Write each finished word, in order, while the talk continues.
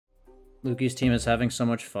Lukey's team is having so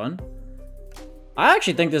much fun. I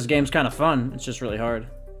actually think this game's kind of fun. It's just really hard.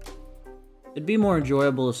 It'd be more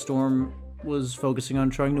enjoyable if Storm was focusing on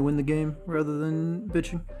trying to win the game rather than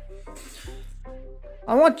bitching.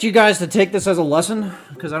 I want you guys to take this as a lesson,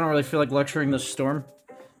 because I don't really feel like lecturing this Storm.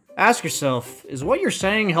 Ask yourself, is what you're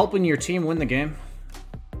saying helping your team win the game?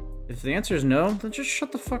 If the answer is no, then just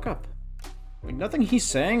shut the fuck up. Like, nothing he's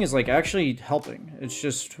saying is, like, actually helping. It's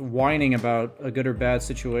just whining about a good or bad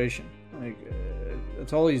situation. Like,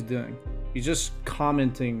 that's all he's doing. He's just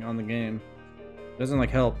commenting on the game. Doesn't,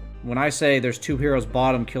 like, help. When I say there's 2 heroes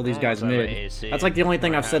bottom, kill these guys mid, that's, like, the only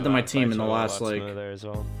thing I've said to my team in the last, like,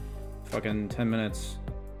 fucking 10 minutes.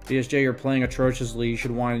 BSJ, you're playing atrociously. You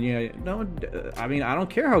should whine. Yeah, no, I mean, I don't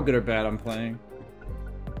care how good or bad I'm playing.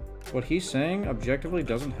 What he's saying objectively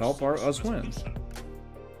doesn't help us win.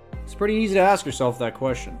 It's pretty easy to ask yourself that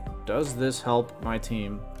question. Does this help my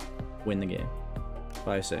team win the game?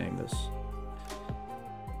 By saying this.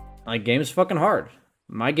 Like, game's fucking hard.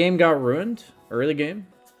 My game got ruined early game.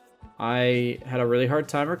 I had a really hard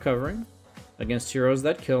time recovering against heroes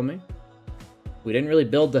that kill me. We didn't really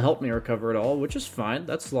build to help me recover at all, which is fine.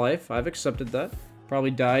 That's life. I've accepted that. Probably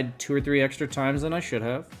died 2 or 3 extra times than I should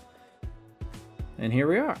have. And here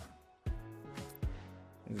we are.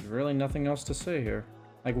 There's really nothing else to say here.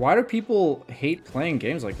 Like, why do people hate playing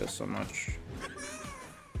games like this so much?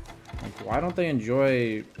 Like, why don't they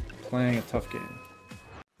enjoy playing a tough game?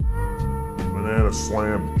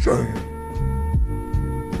 BananaSlamJamma.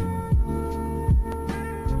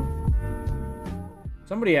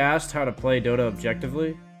 Somebody asked how to play Dota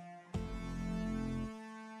objectively.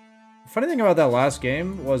 The funny thing about that last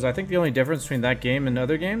game was I think the only difference between that game and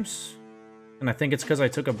other games, and I think it's because I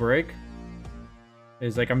took a break,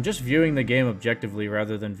 is like I'm just viewing the game objectively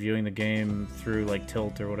rather than viewing the game through like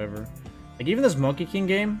tilt or whatever. Like even this Monkey King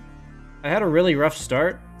game, I had a really rough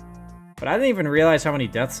start, but I didn't even realize how many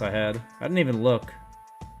deaths I had. I didn't even look.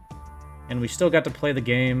 And we still got to play the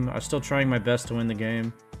game. I was still trying my best to win the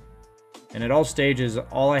game. And at all stages,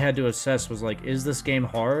 all I had to assess was like, is this game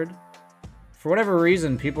hard? For whatever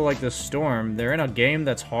reason, people like this Storm, they're in a game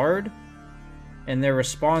that's hard, and their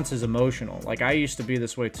response is emotional. Like, I used to be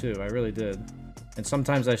this way too, I really did. And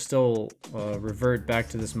sometimes I still revert back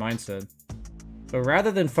to this mindset. But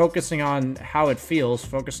rather than focusing on how it feels,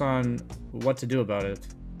 focus on what to do about it.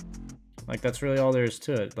 Like, that's really all there is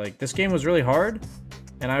to it. Like, this game was really hard,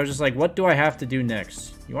 and I was just like, what do I have to do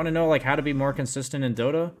next? You want to know, like, how to be more consistent in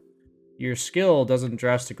Dota? Your skill doesn't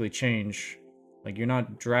drastically change. Like, you're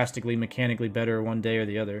not drastically mechanically better one day or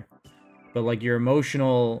the other. But, like, your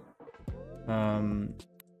emotional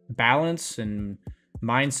balance and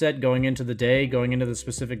mindset going into the day, going into the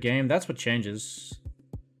specific game, that's what changes.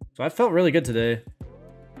 So I felt really good today.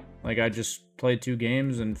 Like, I just played 2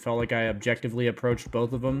 games and felt like I objectively approached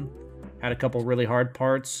both of them. Had a couple really hard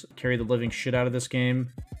parts, carried the living shit out of this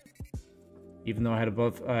game. Even though I had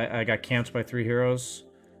I got camped by 3 heroes.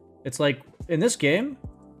 It's like, in this game,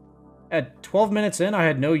 at 12 minutes in, I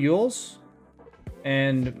had no Yules,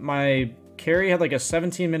 and my carry had like a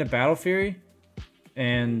 17-minute Battle Fury,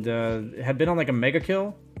 and had been on like a mega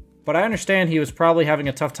kill. But I understand he was probably having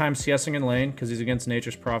a tough time CSing in lane, because he's against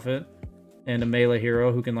Nature's Prophet, and a melee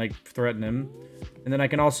hero who can like threaten him. And then I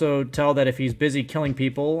can also tell that if he's busy killing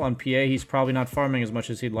people on PA, he's probably not farming as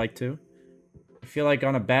much as he'd like to. I feel like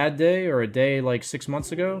on a bad day, or a day like 6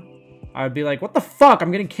 months ago, I'd be like, what the fuck?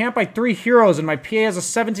 I'm getting camped by 3 heroes and my PA has a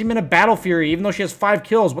 17-minute Battle Fury even though she has 5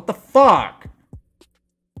 kills. What the fuck?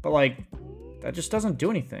 But like, that just doesn't do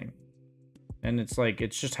anything. And it's like,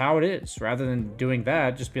 it's just how it is. Rather than doing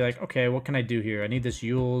that, just be like, okay, what can I do here? I need this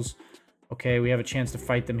Yules. Okay, we have a chance to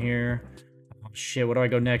fight them here. Oh shit, what do I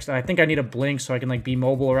go next? I think I need a blink so I can like be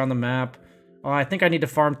mobile around the map. Oh, I think I need to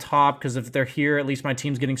farm top because if they're here, at least my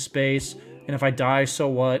team's getting space. And if I die, so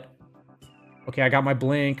what? Okay, I got my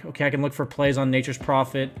blink. Okay, I can look for plays on Nature's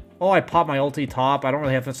Prophet. Oh, I pop my ulti top. I don't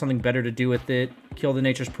really have something better to do with it. Kill the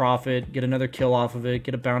Nature's Prophet. Get another kill off of it.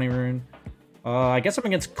 Get a bounty rune. I guess I'm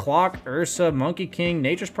against Clock, Ursa, Monkey King,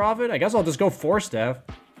 Nature's Prophet. I guess I'll just go 4-staff.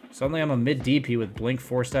 Suddenly I'm a mid DP with blink,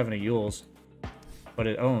 4-staff, and a Yules. But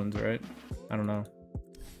it owns, right? I don't know.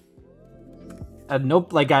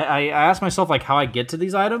 Nope. Like, I asked myself, like, how I get to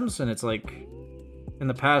these items, and it's like, in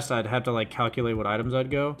the past, I'd have to, like, calculate what items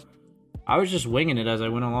I'd go. I was just winging it as I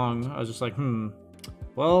went along. I was just like,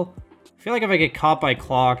 well, I feel like if I get caught by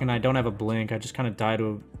Clock and I don't have a blink, I just kind of die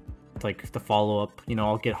to, like, the follow-up. You know,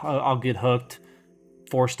 I'll get hooked,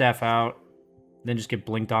 4-staff out, then just get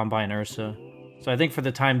blinked on by an Ursa. So I think for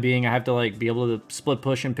the time being, I have to, like, be able to split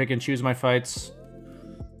push and pick and choose my fights.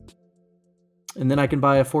 And then I can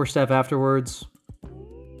buy a 4-staff afterwards.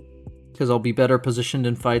 because I'll be better positioned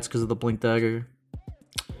in fights because of the Blink Dagger.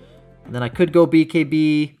 And then I could go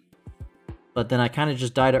BKB, but then I kind of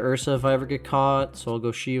just die to Ursa if I ever get caught, so I'll go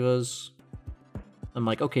Shivas. I'm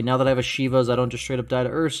like, okay, now that I have a Shivas, I don't just straight up die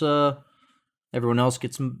to Ursa. Everyone else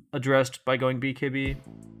gets addressed by going BKB.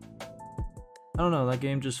 I don't know, that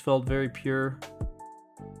game just felt very pure.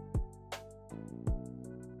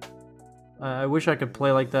 I wish I could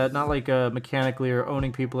play like that, not like mechanically or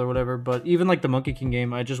owning people or whatever, but even like the Monkey King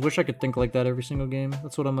game, I just wish I could think like that every single game.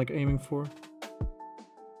 That's what I'm like aiming for.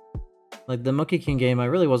 Like the Monkey King game, I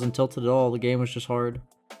really wasn't tilted at all. The game was just hard.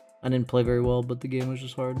 I didn't play very well, but the game was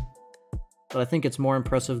just hard. But I think it's more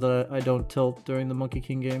impressive that I don't tilt during the Monkey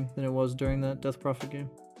King game than it was during that Death Prophet game.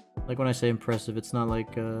 Like when I say impressive, it's not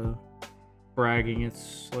like bragging.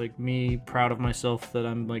 It's like me proud of myself that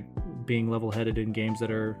I'm like being level-headed in games that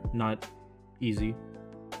are not easy.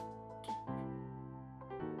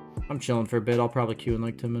 I'm chilling for a bit. I'll probably queue in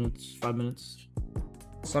like 10 minutes, 5 minutes.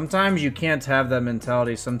 Sometimes you can't have that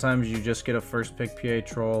mentality. Sometimes you just get a first pick PA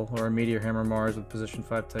troll or a Meteor Hammer Mars with position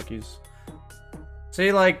 5 techies.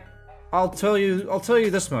 See, like, I'll tell you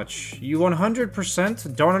this much. You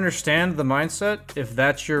 100% don't understand the mindset if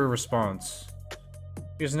that's your response.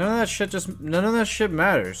 Because none of that shit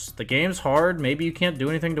matters. The game's hard, maybe you can't do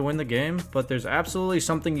anything to win the game, but there's absolutely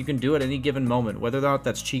something you can do at any given moment. Whether or not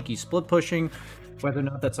that's cheeky split pushing, whether or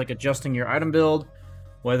not that's like adjusting your item build,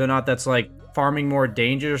 whether or not that's like farming more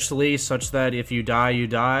dangerously such that if you die, you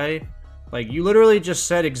die. Like, you literally just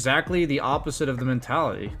said exactly the opposite of the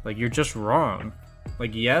mentality. Like, you're just wrong.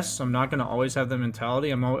 Like, yes, I'm not going to always have the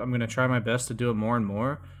mentality. I'm going to try my best to do it more and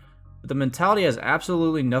more. But the mentality has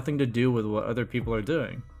absolutely nothing to do with what other people are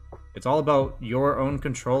doing. It's all about your own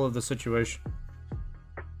control of the situation.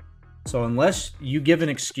 So unless you give an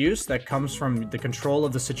excuse that comes from the control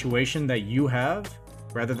of the situation that you have,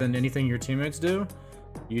 rather than anything your teammates do,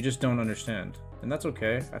 you just don't understand. And that's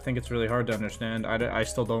okay. I think it's really hard to understand. I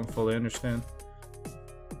still don't fully understand.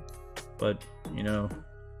 But, you know,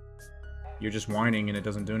 you're just whining and it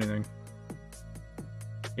doesn't do anything.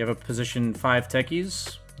 You have a position 5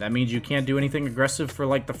 techies. That means you can't do anything aggressive for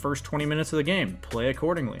like the first 20 minutes of the game. Play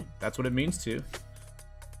accordingly. That's what it means to.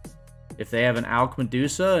 If they have an Alk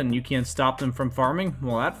Medusa and you can't stop them from farming,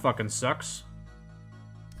 well, that fucking sucks.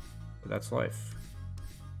 But that's life.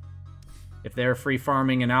 If they're free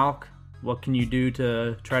farming an Alk, what can you do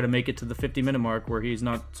to try to make it to the 50-minute mark where he's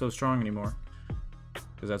not so strong anymore?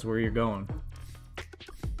 Because that's where you're going.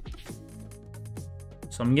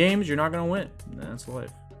 Some games you're not going to win. That's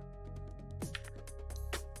life.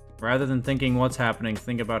 Rather than thinking what's happening,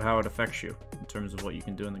 think about how it affects you in terms of what you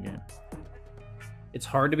can do in the game. It's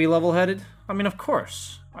hard to be level-headed? I mean, of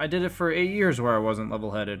course. I did it for 8 years where I wasn't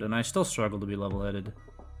level-headed, and I still struggle to be level-headed.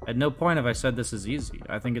 At no point have I said this is easy.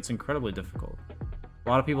 I think it's incredibly difficult. A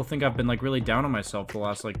lot of people think I've been like really down on myself the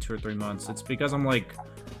last like 2 or 3 months. It's because I'm like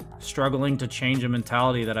struggling to change a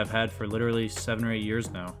mentality that I've had for literally 7 or 8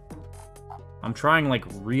 years now. I'm trying like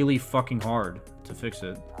really fucking hard to fix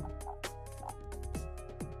it.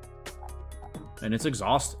 And it's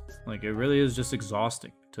exhausting. Like, it really is just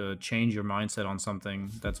exhausting to change your mindset on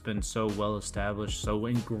something that's been so well established, so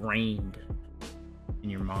ingrained in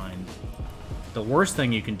your mind. The worst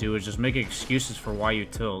thing you can do is just make excuses for why you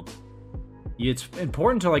tilt. It's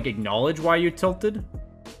important to like acknowledge why you tilted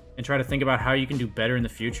and try to think about how you can do better in the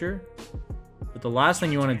future. But the last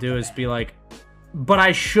thing you want to do is be like, but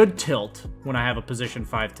I should tilt when I have a position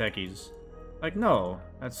 5 techies. Like, no,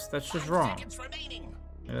 that's just wrong.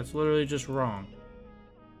 Yeah, that's literally just wrong.